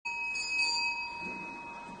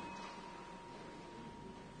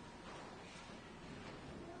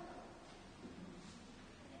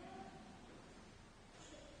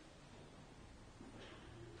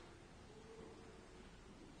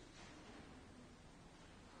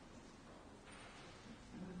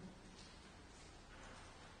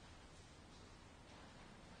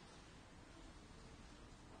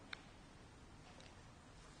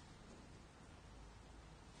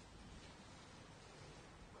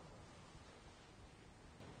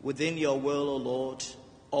Within your will, O Lord,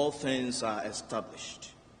 all things are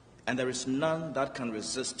established, and there is none that can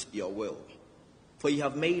resist your will. For you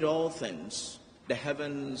have made all things, the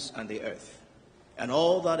heavens and the earth, and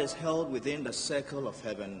all that is held within the circle of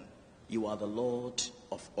heaven. You are the Lord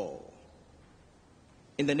of all.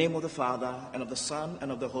 In the name of the Father, and of the Son,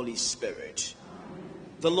 and of the Holy Spirit. Amen.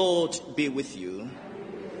 The Lord be with you.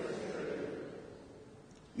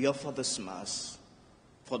 We offer this Mass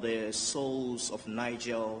for the souls of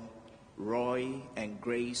Nigel, Roy, and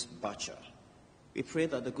Grace Butcher. We pray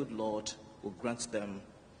that the good Lord will grant them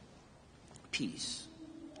peace,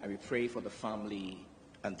 and we pray for the family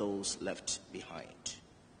and those left behind.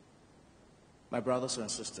 My brothers and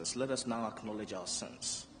sisters, let us now acknowledge our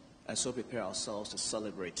sins and so prepare ourselves to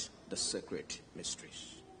celebrate the sacred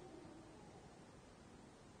mysteries.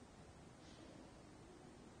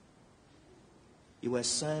 You were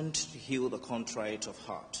sent to heal the contrite of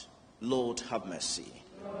heart. Lord, have mercy.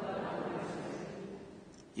 Lord, have mercy.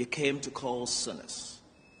 You came to call sinners.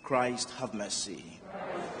 Christ, have mercy. Christ,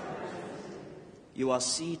 have mercy. You are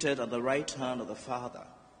seated at the right hand of the Father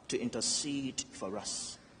to intercede for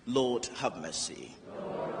us. Lord, have mercy.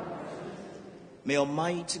 Lord, have mercy. May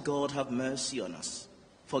Almighty God have mercy on us,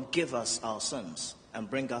 forgive us our sins, and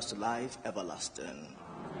bring us to life everlasting.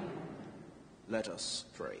 Amen. Let us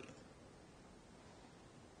pray.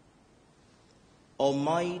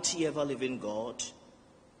 Almighty ever-living God,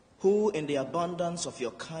 who in the abundance of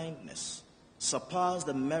your kindness surpass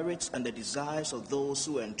the merits and the desires of those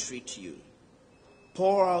who entreat you,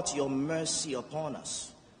 pour out your mercy upon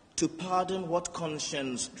us to pardon what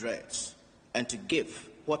conscience dreads and to give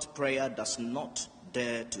what prayer does not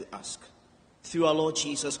dare to ask. Through our Lord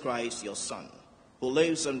Jesus Christ, your Son, who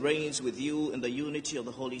lives and reigns with you in the unity of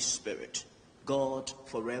the Holy Spirit, God,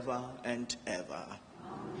 forever and ever.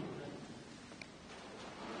 Amen.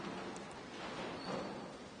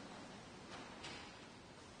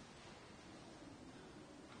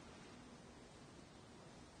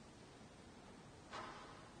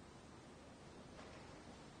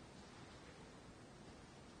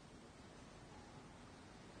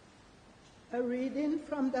 A reading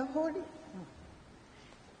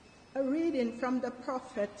from the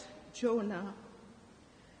prophet Jonah.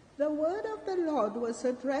 The word of the Lord was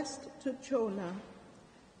addressed to Jonah.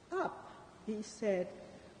 Up, he said,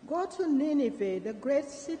 go to Nineveh, the great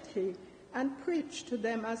city, and preach to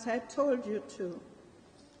them as I told you to.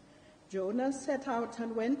 Jonah set out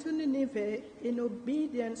and went to Nineveh in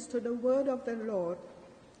obedience to the word of the Lord.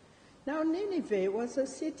 Now Nineveh was a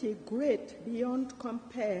city great beyond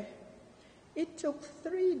compare. It took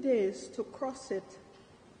 3 days to cross it.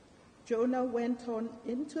 Jonah went on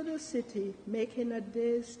into the city, making a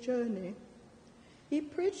day's journey. He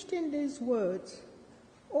preached in these words,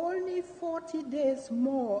 only 40 days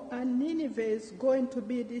more and Nineveh is going to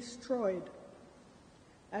be destroyed.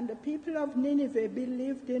 And the people of Nineveh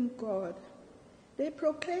believed in God. They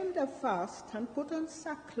proclaimed a fast and put on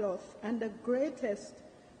sackcloth, and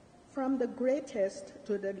from the greatest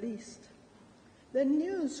to the least. The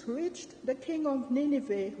news reached the king of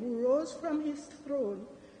Nineveh, who rose from his throne,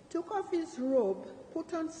 took off his robe,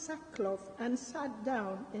 put on sackcloth, and sat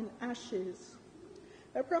down in ashes.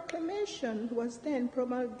 A proclamation was then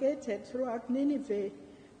promulgated throughout Nineveh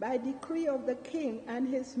by decree of the king and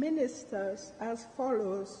his ministers as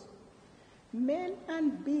follows. Men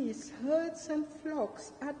and beasts, herds and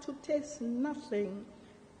flocks are to taste nothing.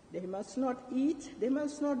 They must not eat, they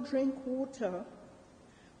must not drink water.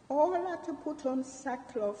 All are to put on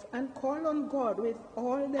sackcloth and call on God with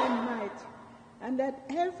all their might, and that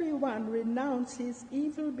everyone renounce his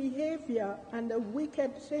evil behavior and the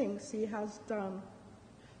wicked things he has done.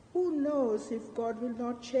 Who knows if God will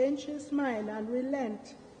not change his mind and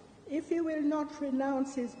relent, if he will not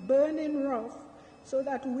renounce his burning wrath, so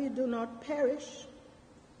that we do not perish?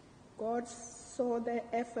 God saw their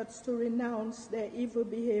efforts to renounce their evil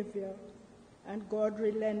behavior, and God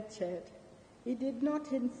relented. He did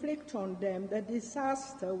not inflict on them the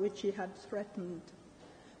disaster which he had threatened.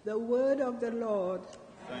 The word of the Lord.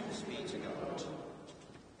 Thanks be to God.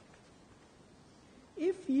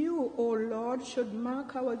 If you, O Lord, should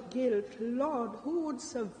mark our guilt, Lord, who would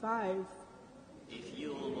survive? If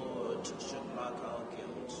you, O Lord, should mark our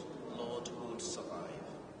guilt, Lord, who would survive?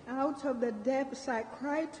 Out of the depths I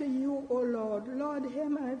cry to you, O Lord. Lord, hear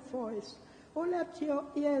my voice. O let your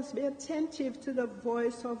ears be attentive to the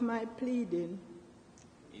voice of my pleading.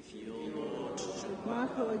 If you, Lord, should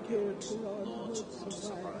mark our guilt, Lord, who would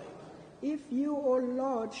survive? If you, O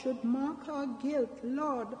Lord, should mark our guilt,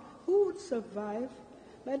 Lord, who would survive?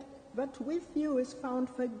 But with you is found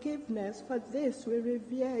forgiveness, for this we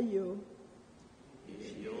revere you.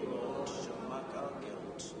 If you, Lord, should mark our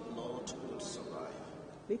guilt,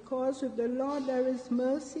 because with the Lord there is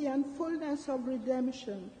mercy and fullness of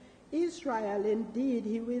redemption. Israel indeed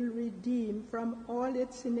he will redeem from all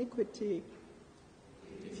its iniquity.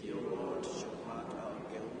 If your Lord should mark our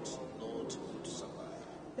guilt, Lord would survive.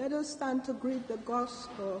 Let us stand to greet the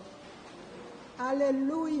gospel.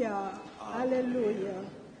 Alleluia, alleluia.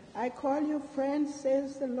 I call you friends,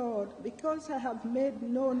 says the Lord, because I have made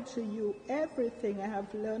known to you everything I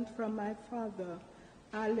have learned from my Father.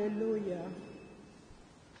 Alleluia.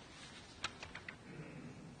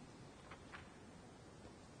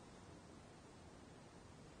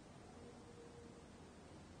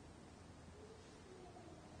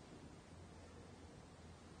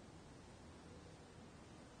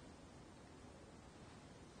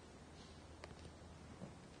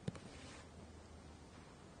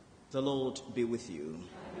 The Lord be with you.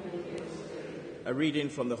 A reading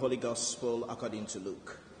from the Holy Gospel according to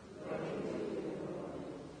Luke.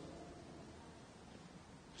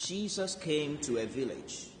 Jesus came to a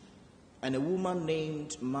village, and a woman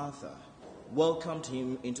named Martha welcomed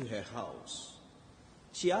him into her house.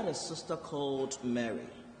 She had a sister called Mary,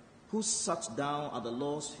 who sat down at the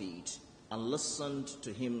Lord's feet and listened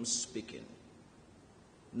to him speaking.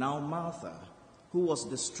 Now Martha, who was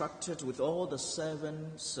distracted with all the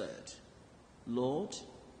servants, said, Lord,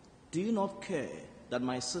 do you not care that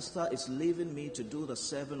my sister is leaving me to do the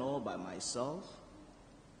serving all by myself?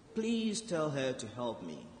 Please tell her to help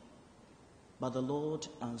me. But the Lord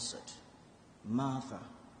answered, Martha,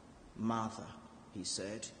 Martha, he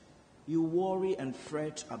said, you worry and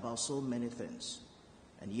fret about so many things,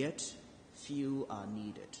 and yet few are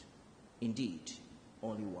needed. Indeed,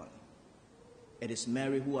 only one. It is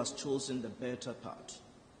Mary who has chosen the better part.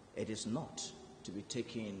 It is not to be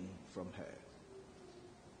taken from her.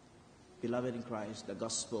 Beloved in Christ, the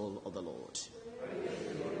gospel of the Lord.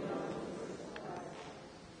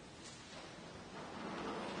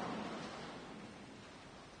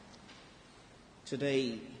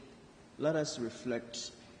 Today, let us reflect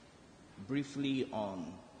briefly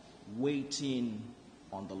on waiting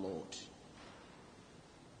on the Lord.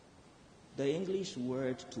 The English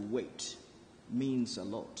word to wait means a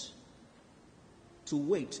lot. To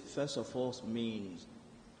wait, first of all, means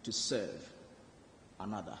to serve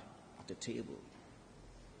another at the table.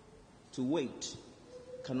 To wait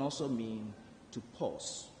can also mean to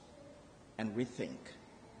pause and rethink.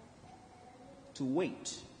 To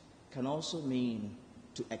wait can also mean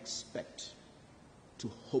to expect, to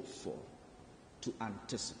hope for, to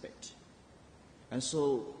anticipate. And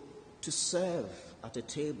so, to serve at a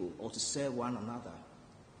table or to serve one another,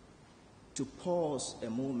 to pause a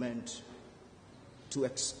moment, to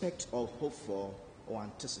expect or hope for or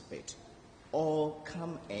anticipate, all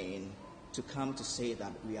come to say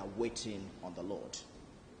that we are waiting on the Lord.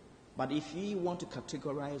 But if we want to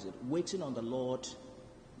categorize it, waiting on the Lord,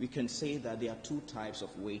 we can say that there are two types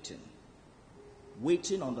of waiting.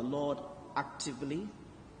 Waiting on the Lord actively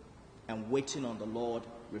and waiting on the Lord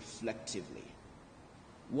reflectively.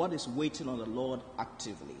 What is waiting on the Lord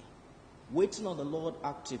actively? Waiting on the Lord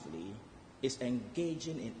actively is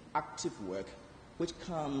engaging in active work, which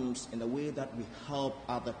comes in the way that we help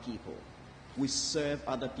other people. We serve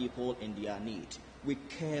other people in their need. We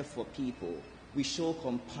care for people. We show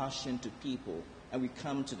compassion to people, and we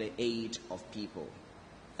come to the aid of people.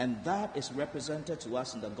 And that is represented to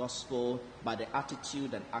us in the gospel by the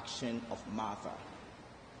attitude and action of Martha.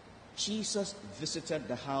 Jesus visited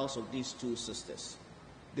the house of these two sisters.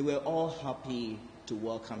 They were all happy to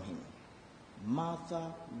welcome him.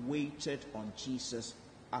 Martha waited on Jesus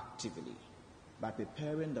actively by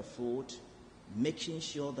preparing the food, making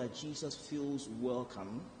sure that Jesus feels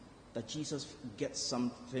welcome, that Jesus gets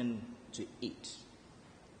something to eat,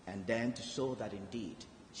 and then to show that indeed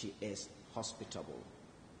she is hospitable.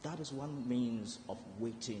 That is one means of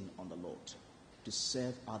waiting on the Lord, to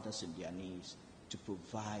serve others in their needs, to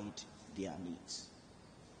provide their needs.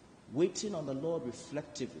 Waiting on the Lord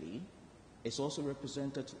reflectively is also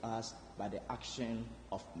represented to us by the action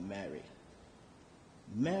of Mary.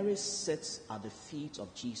 Mary sits at the feet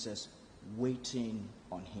of Jesus waiting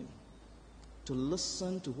on him, to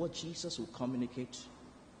listen to what Jesus will communicate,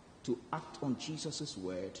 to act on Jesus'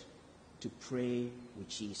 word, to pray with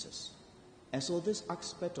Jesus. And so this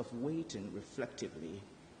aspect of waiting reflectively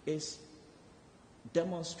is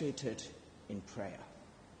demonstrated in prayer.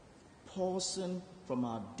 Pausing from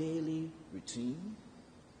our daily routine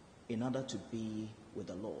in order to be with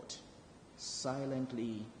the Lord,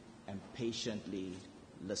 silently and patiently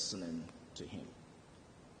listening to him.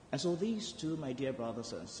 And so these two, my dear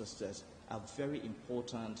brothers and sisters, are very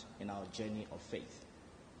important in our journey of faith.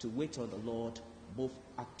 To wait on the Lord both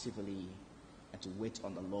actively and to wait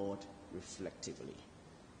on the Lord reflectively.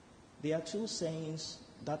 There are two sayings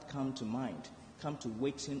that come to mind, come to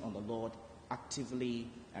waiting on the Lord actively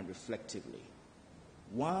and reflectively.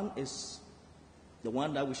 One is the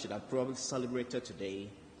one that we should have probably celebrated today,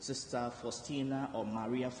 Sister Faustina or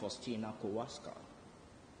Maria Faustina Kowalska.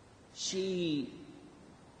 She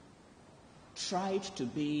tried to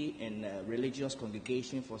be in a religious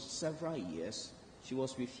congregation for several years. She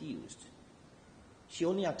was refused. She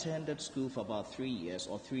only attended school for about 3 years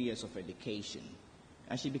or 3 years of education.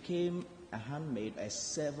 And she became a handmaid, a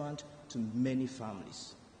servant to many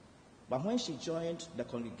families. But when she joined the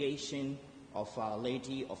congregation of Our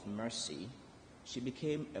Lady of Mercy, she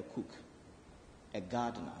became a cook, a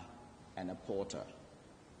gardener, and a porter,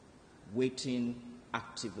 waiting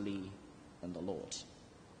actively on the Lord.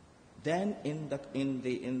 Then in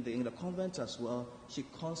the convent as well, she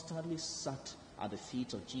constantly sat at the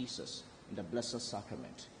feet of Jesus in the Blessed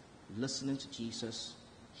Sacrament, listening to Jesus,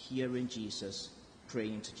 hearing Jesus,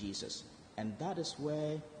 praying to Jesus. And that is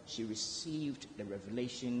where she received the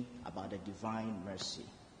revelation about the divine mercy,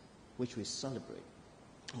 which we celebrate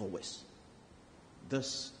always.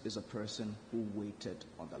 This is a person who waited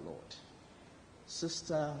on the Lord.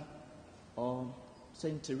 Sister or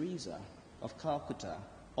Saint Teresa of Calcutta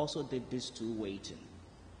also did this too, waiting.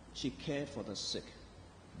 She cared for the sick,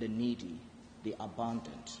 the needy, the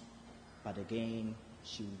abandoned. But again,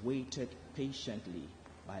 she waited patiently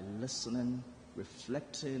by listening,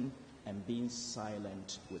 reflecting, and being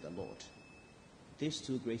silent with the Lord. These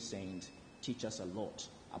two great saints teach us a lot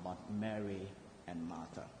about Mary and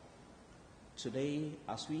Martha. Today,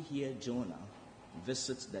 as we hear Jonah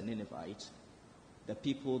visit the Ninevites, the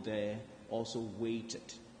people there also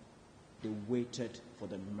waited. They waited for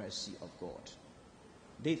the mercy of God.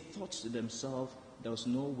 They thought to themselves there was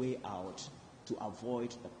no way out to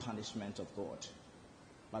avoid the punishment of God.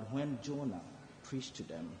 But when Jonah preached to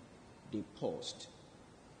them, they paused.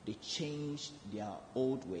 They changed their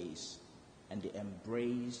old ways and they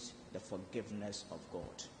embraced the forgiveness of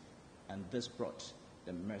God. And this brought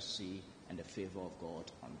the mercy and the favor of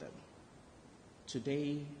God on them.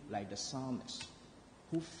 Today, like the psalmist,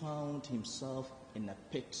 who found himself in a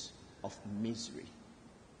pit of misery,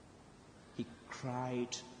 he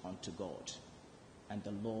cried unto God, and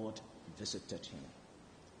the Lord visited him.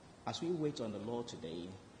 As we wait on the Lord today,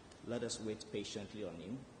 let us wait patiently on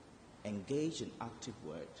him, engage in active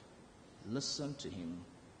word, listen to him,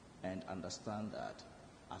 and understand that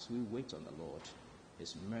as we wait on the Lord,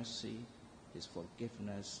 his mercy, his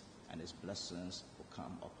forgiveness, and his blessings will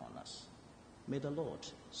come upon us. May the Lord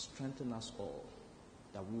strengthen us all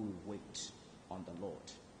that we will wait on the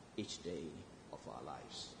Lord each day of our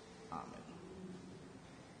lives. Amen.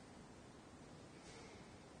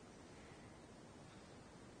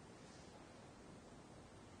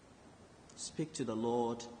 Speak to the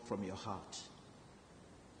Lord from your heart,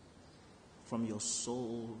 from your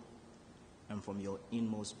soul, and from your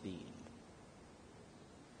inmost being.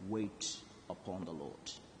 Wait upon the Lord.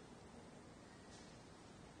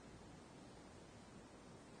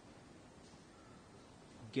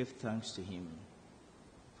 Give thanks to him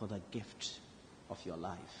for the gift of your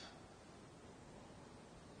life,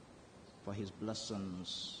 for his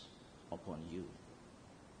blessings upon you.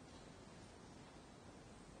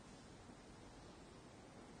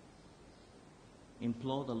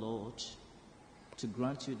 Implore the Lord to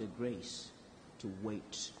grant you the grace to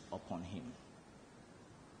wait upon him.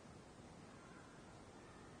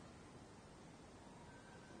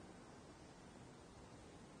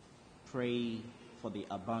 Pray for the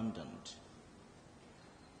abandoned,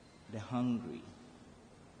 the hungry,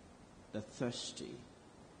 the thirsty,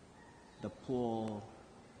 the poor,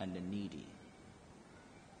 and the needy,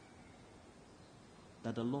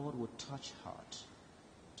 that the Lord would touch heart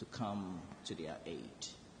to come to their aid.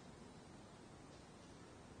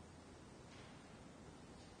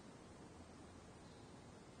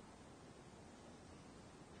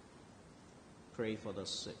 Pray for the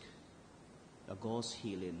sick, that God's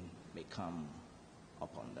healing may come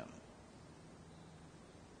upon them.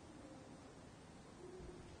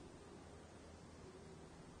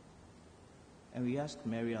 And we ask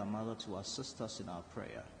Mary, our mother, to assist us in our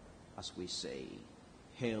prayer as we say,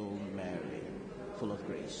 Hail Mary, full of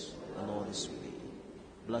grace, the Lord is with thee.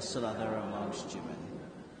 Blessed art thou amongst women,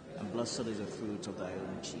 and blessed is the fruit of thy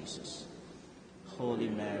womb, Jesus. Holy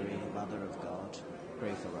Mary, Mother of God,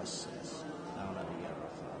 pray for us sinners, now and at the hour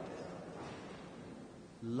of our death.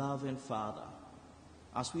 Loving Father,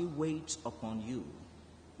 as we wait upon you,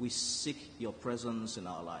 we seek your presence in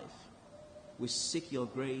our life. We seek your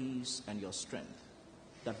grace and your strength,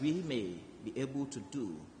 that we may be able to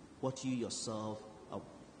do what you yourself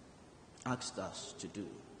asked us to do.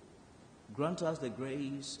 Grant us the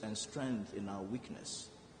grace and strength in our weakness,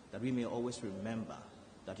 that we may always remember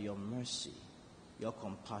that your mercy, your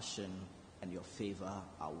compassion, and your favor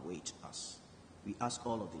await us. We ask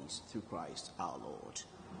all of these through Christ our Lord.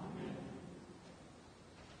 Amen.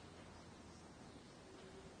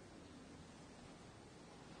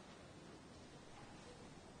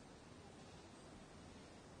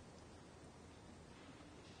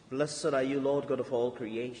 Blessed are you, Lord God of all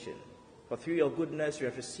creation, for through your goodness you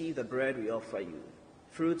have received the bread we offer you,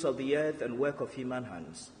 fruits of the earth and work of human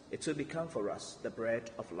hands. It will become for us the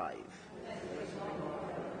bread of life.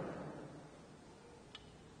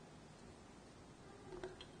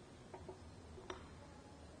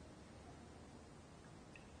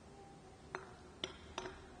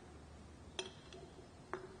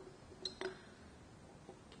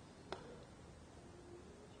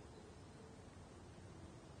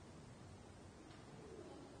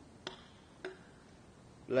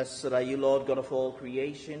 Blessed are you, Lord God of all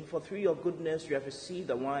creation, for through your goodness you have received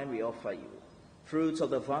the wine we offer you, fruits of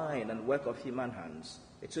the vine and work of human hands.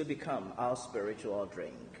 It will become our spiritual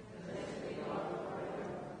drink.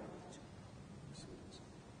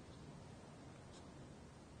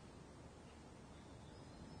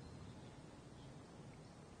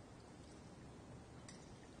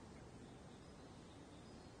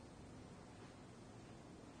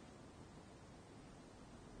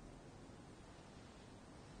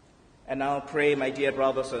 And now pray, my dear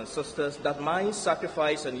brothers and sisters, that my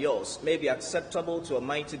sacrifice and yours may be acceptable to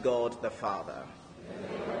Almighty God the Father.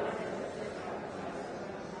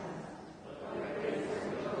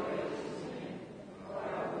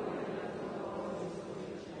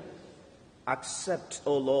 Accept,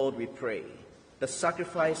 O Lord, we pray, the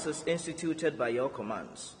sacrifices instituted by your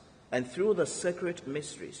commands, and through the sacred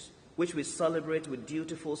mysteries which we celebrate with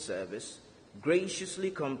dutiful service,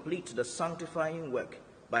 graciously complete the sanctifying work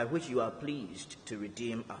by which you are pleased to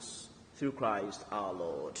redeem us, through Christ our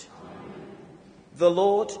Lord. Amen. The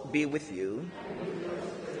Lord be with you.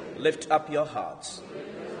 Lift up your hearts.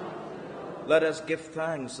 Let us give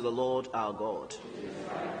thanks to the Lord our God.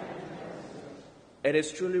 It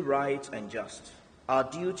is truly right and just, our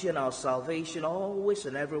duty and our salvation, always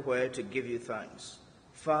and everywhere to give you thanks,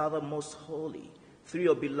 Father most holy, through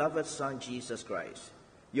your beloved Son Jesus Christ,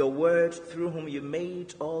 your word through whom you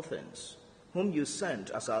made all things, whom you sent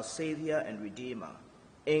as our Savior and Redeemer,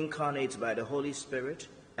 incarnate by the Holy Spirit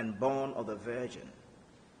and born of the Virgin.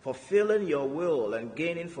 Fulfilling your will and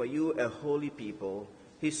gaining for you a holy people,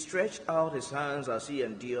 he stretched out his hands as he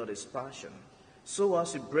endured his passion, so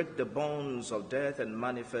as to break the bonds of death and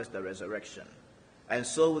manifest the resurrection. And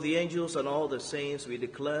so with the angels and all the saints we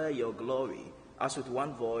declare your glory, as with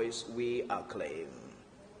one voice we acclaim,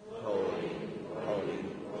 Holy, holy,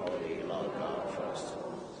 holy, Lord God first.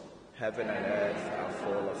 Heaven and earth are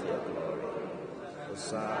full of your glory.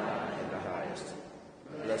 Hosanna in the highest.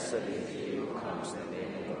 Blessed be he who comes in the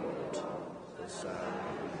name of the Lord. Hosanna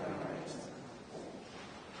in the highest.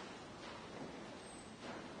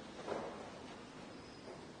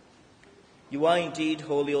 You are indeed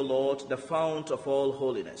holy, O Lord, the fount of all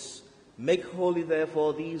holiness. Make holy,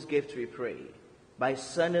 therefore, these gifts, we pray, by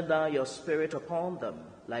sending down your Spirit upon them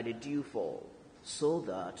like the dewfall, so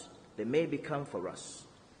that they may become for us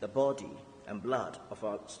the body and blood of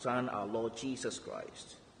our Son, our Lord Jesus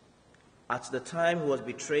Christ. At the time he was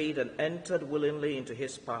betrayed and entered willingly into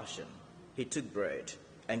his passion, he took bread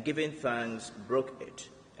and, giving thanks, broke it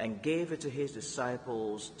and gave it to his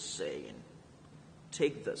disciples, saying,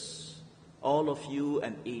 Take this, all of you,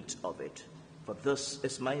 and eat of it, for this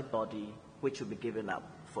is my body, which will be given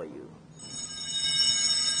up for you.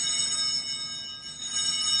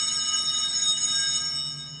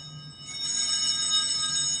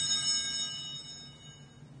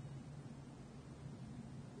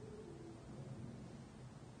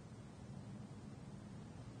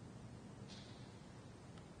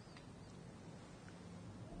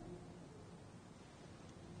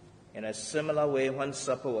 In a similar way, when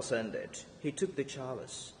supper was ended, he took the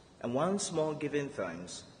chalice, and once more giving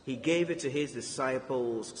thanks, he gave it to his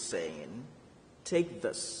disciples, saying, Take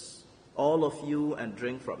this, all of you, and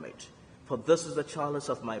drink from it, for this is the chalice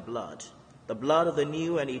of my blood, the blood of the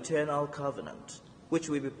new and eternal covenant, which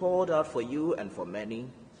will be poured out for you and for many,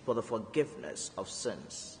 for the forgiveness of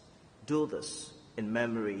sins. Do this in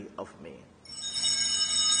memory of me.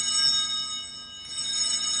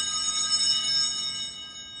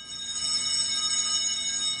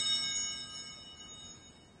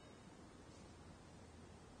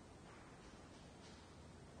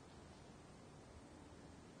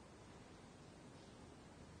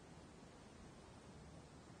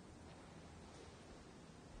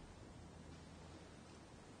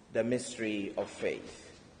 The mystery of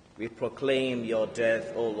faith. We proclaim your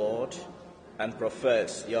death, O Lord, and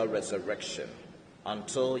profess your resurrection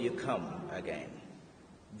until you come again.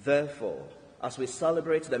 Therefore, as we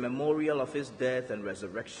celebrate the memorial of his death and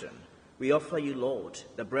resurrection, we offer you, Lord,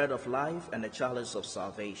 the bread of life and the chalice of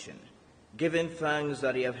salvation, giving thanks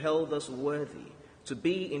that you have held us worthy to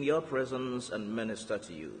be in your presence and minister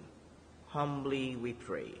to you. Humbly we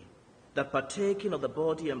pray that partaking of the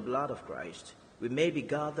body and blood of Christ, we may be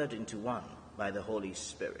gathered into one by the Holy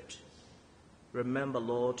Spirit. Remember,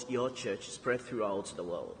 Lord, your church spread throughout the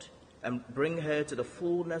world, and bring her to the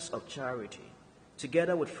fullness of charity,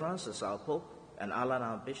 together with Francis our Pope and Alan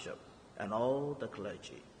our Bishop, and all the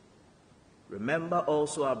clergy. Remember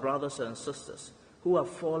also our brothers and sisters who have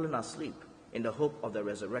fallen asleep in the hope of the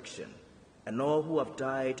resurrection, and all who have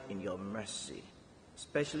died in your mercy,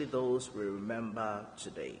 especially those we remember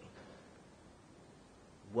today.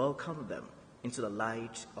 Welcome them into the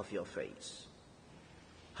light of your face.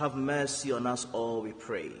 Have mercy on us all, we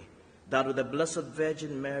pray, that with the Blessed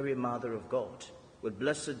Virgin Mary, Mother of God, with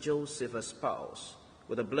blessed Joseph as spouse,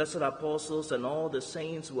 with the blessed apostles and all the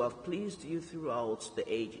saints who have pleased you throughout the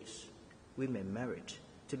ages, we may merit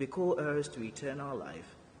to be co-heirs to eternal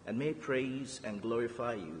life, and may praise and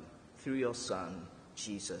glorify you through your Son,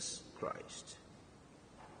 Jesus Christ.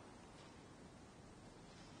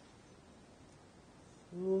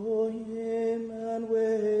 Through him and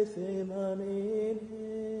with him and in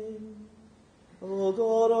him, O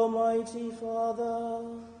God Almighty Father,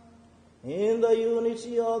 in the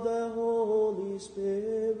unity of the Holy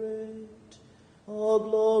Spirit, all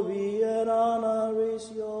glory and honor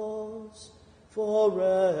is yours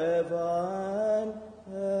forever and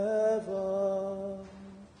ever.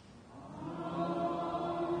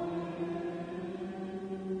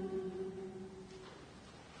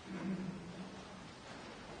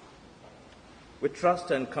 With trust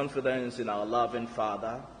and confidence in our loving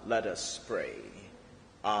Father, let us pray.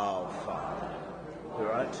 Our Father, who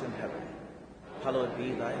art in heaven, hallowed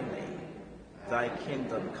be thy name. Thy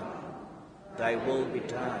kingdom come, thy will be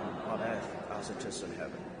done on earth as it is in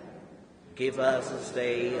heaven. Give us this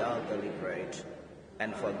day our daily bread,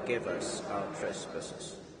 and forgive us our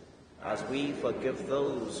trespasses, as we forgive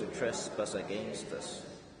those who trespass against us.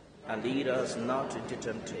 And lead us not into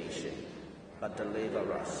temptation, but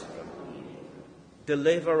deliver us from evil.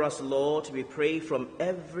 Deliver us, Lord, we pray, from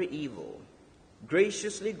every evil.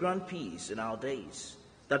 Graciously grant peace in our days,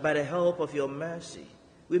 that by the help of your mercy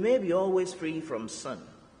we may be always free from sin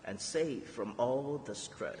and safe from all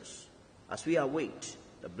distress, as we await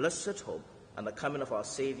the blessed hope and the coming of our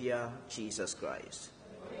Savior, Jesus Christ.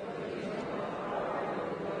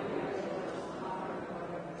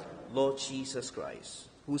 Lord Jesus Christ,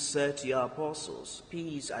 who said to your apostles,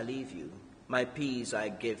 "Peace I leave you, my peace I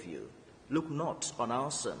give you," look not on our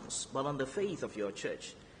sins, but on the faith of your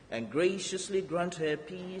church, and graciously grant her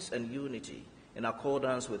peace and unity in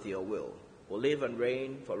accordance with your will, who live and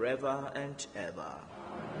reign forever and ever.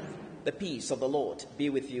 Amen. The peace of the Lord be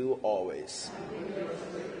with you always.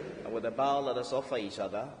 And with a bow, let us offer each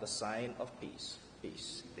other the sign of peace.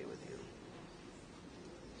 Peace be with you.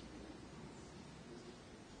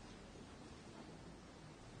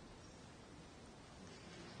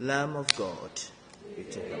 Lamb of God, you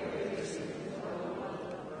take away the sin.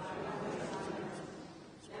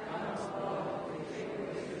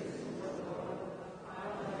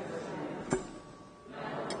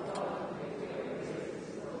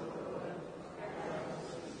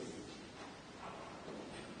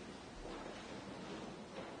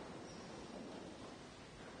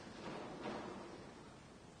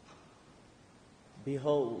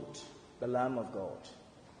 Behold the Lamb of God.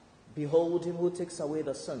 Behold him who takes away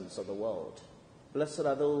the sins of the world. Blessed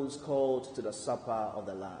are those called to the supper of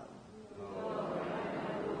the Lamb.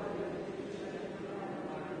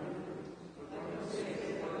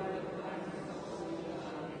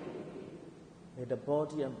 May the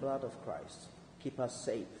body and blood of Christ keep us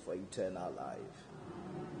safe for eternal life.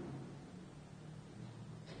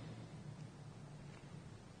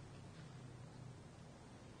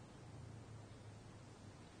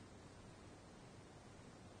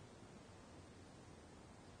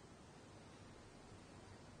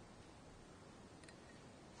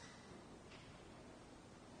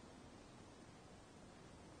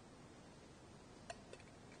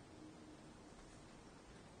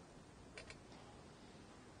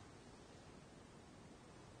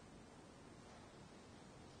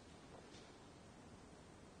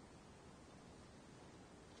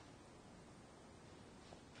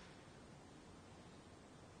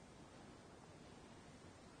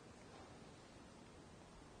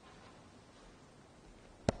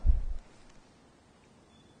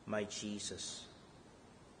 My Jesus,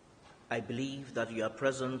 I believe that you are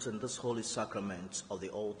present in this holy sacrament of the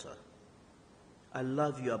altar. I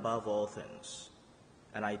love you above all things,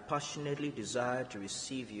 and I passionately desire to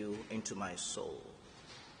receive you into my soul.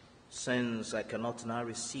 Since I cannot now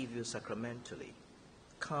receive you sacramentally,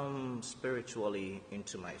 come spiritually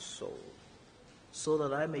into my soul, so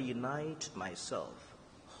that I may unite myself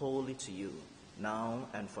wholly to you, now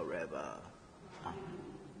and forever.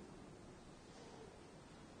 Amen.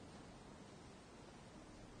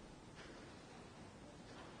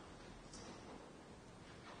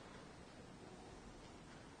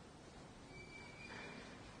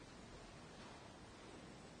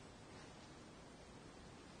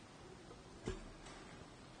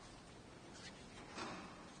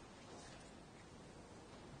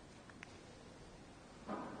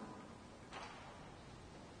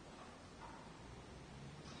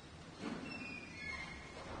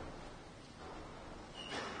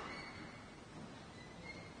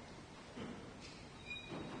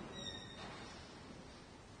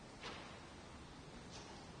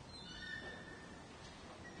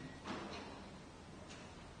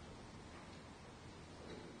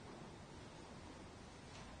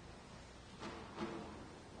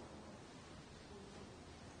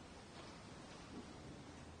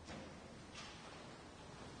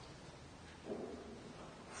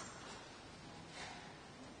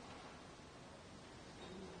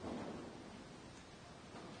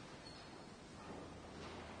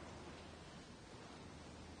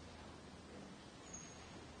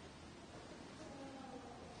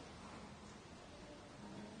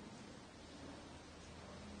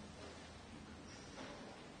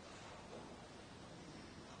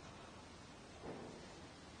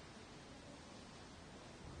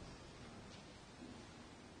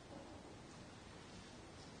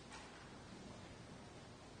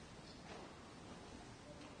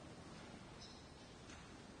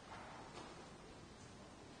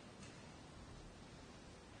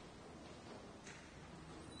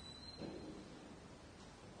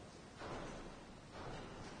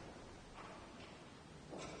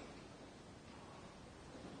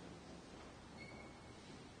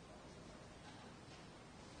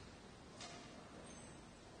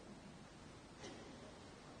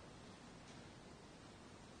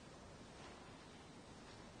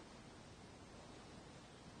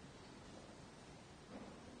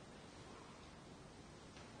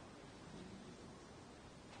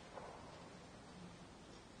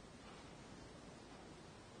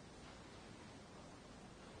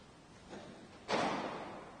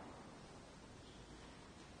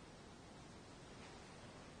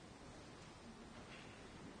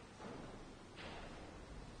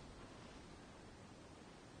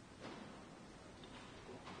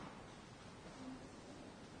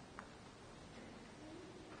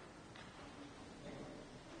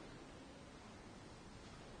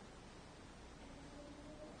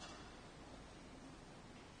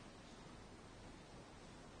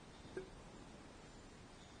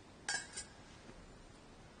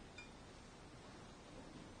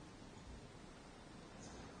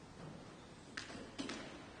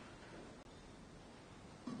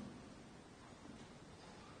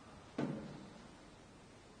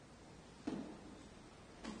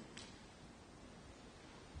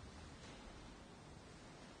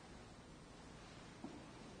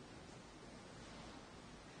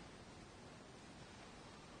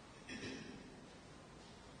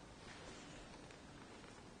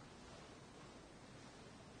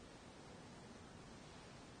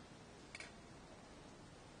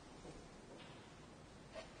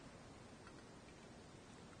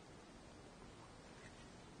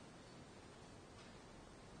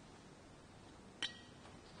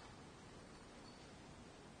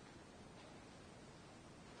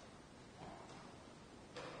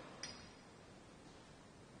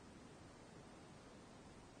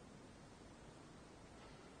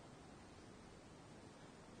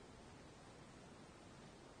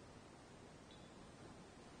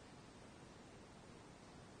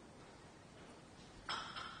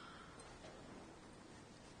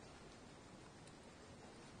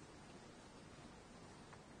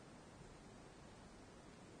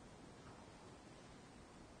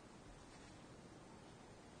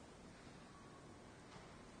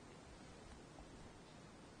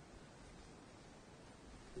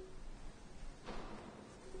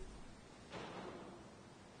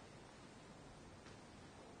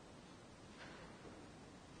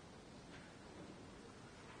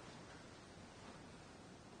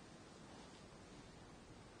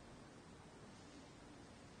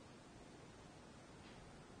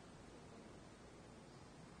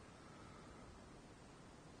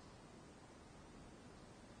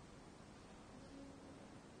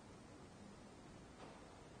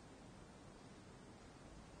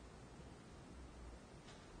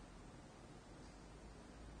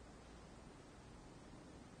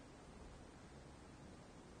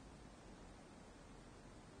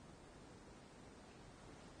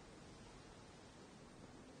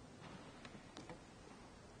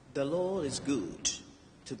 The Lord is good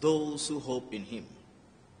to those who hope in him,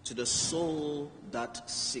 to the soul that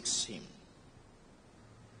seeks him.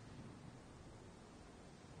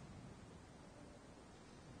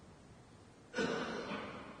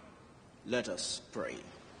 Let us pray.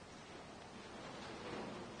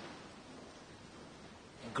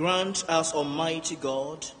 Grant us, Almighty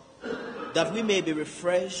God, that we may be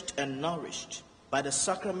refreshed and nourished by the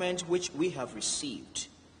sacrament which we have received,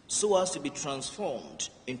 so as to be transformed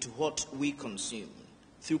into what we consume,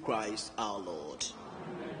 through Christ our Lord.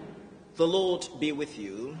 Amen. The Lord be with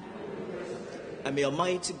you, and may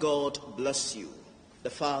Almighty God bless you, the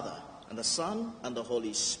Father, and the Son, and the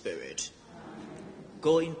Holy Spirit. Amen.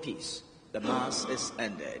 Go in peace. The Mass is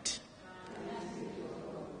ended.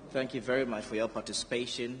 Thank you very much for your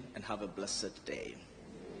participation, and have a blessed day.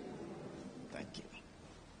 Thank you.